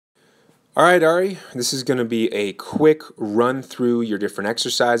All right, Ari, this is going to be a quick run through your different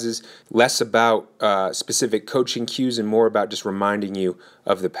exercises, less about specific coaching cues and more about just reminding you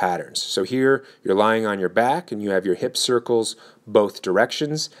of the patterns. So here you're lying on your back and you have your hip circles both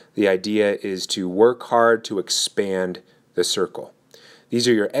directions. The idea is to work hard to expand the circle. These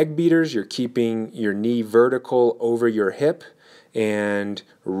are your egg beaters. You're keeping your knee vertical over your hip and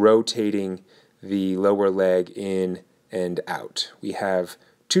rotating the lower leg in and out. We have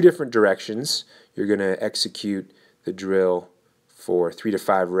two different directions. You're going to execute the drill for 3 to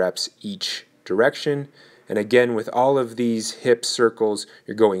 5 reps each direction. And again, with all of these hip circles,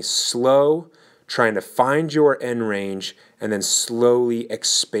 you're going slow, trying to find your end range, and then slowly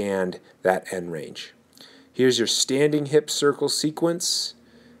expand that end range. Here's your standing hip circle sequence.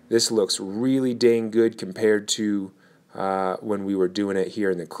 This looks really dang good compared to when we were doing it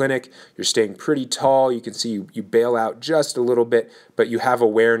here in the clinic. You're staying pretty tall. You can see you bail out just a little bit, but you have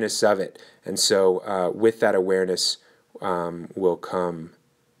awareness of it. And so with that awareness will come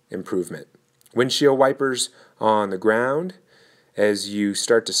improvement. Windshield wipers on the ground. As you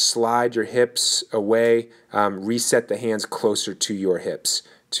start to slide your hips away, reset the hands closer to your hips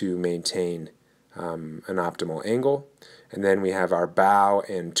to maintain an optimal angle. And then we have our bow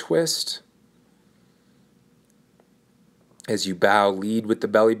and twist. As you bow, lead with the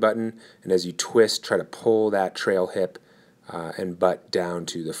belly button, and as you twist, try to pull that trail hip and butt down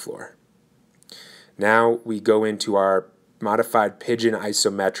to the floor. Now we go into our modified pigeon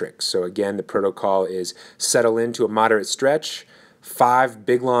isometric. So again, the protocol is settle into a moderate stretch, 5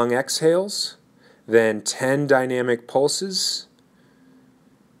 big long exhales, then 10 dynamic pulses,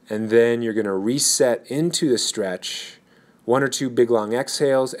 and then you're going to reset into the stretch, 1 or 2 big long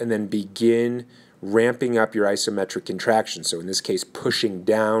exhales, and then begin ramping up your isometric contraction. So in this case, pushing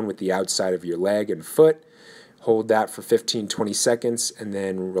down with the outside of your leg and foot. Hold that for 15-20 seconds and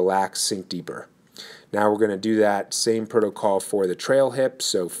then relax, sink deeper. Now we're going to do that same protocol for the trail hip.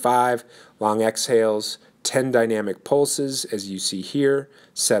 So 5 long exhales, 10 dynamic pulses as you see here.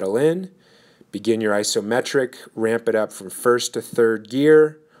 Settle in. Begin your isometric. Ramp it up from first to third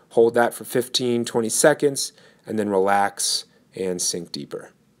gear. Hold that for 15-20 seconds and then relax and sink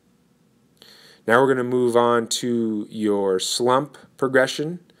deeper. Now we're going to move on to your slump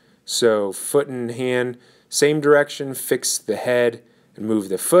progression. So foot and hand, same direction, fix the head and move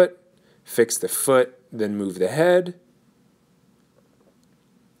the foot, fix the foot, then move the head.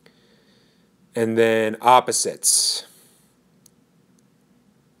 And then opposites.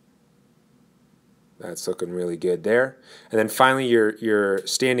 That's looking really good there. And then finally your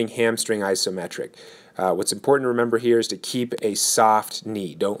standing hamstring isometric. What's important to remember here is to keep a soft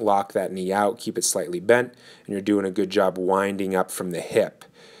knee. Don't lock that knee out. Keep it slightly bent, and you're doing a good job winding up from the hip.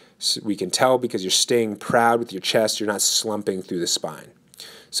 So we can tell because you're staying proud with your chest. You're not slumping through the spine.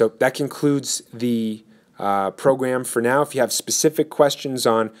 So that concludes the program for now. If you have specific questions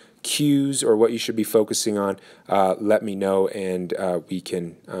on cues or what you should be focusing on, let me know, and we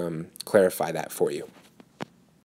can clarify that for you.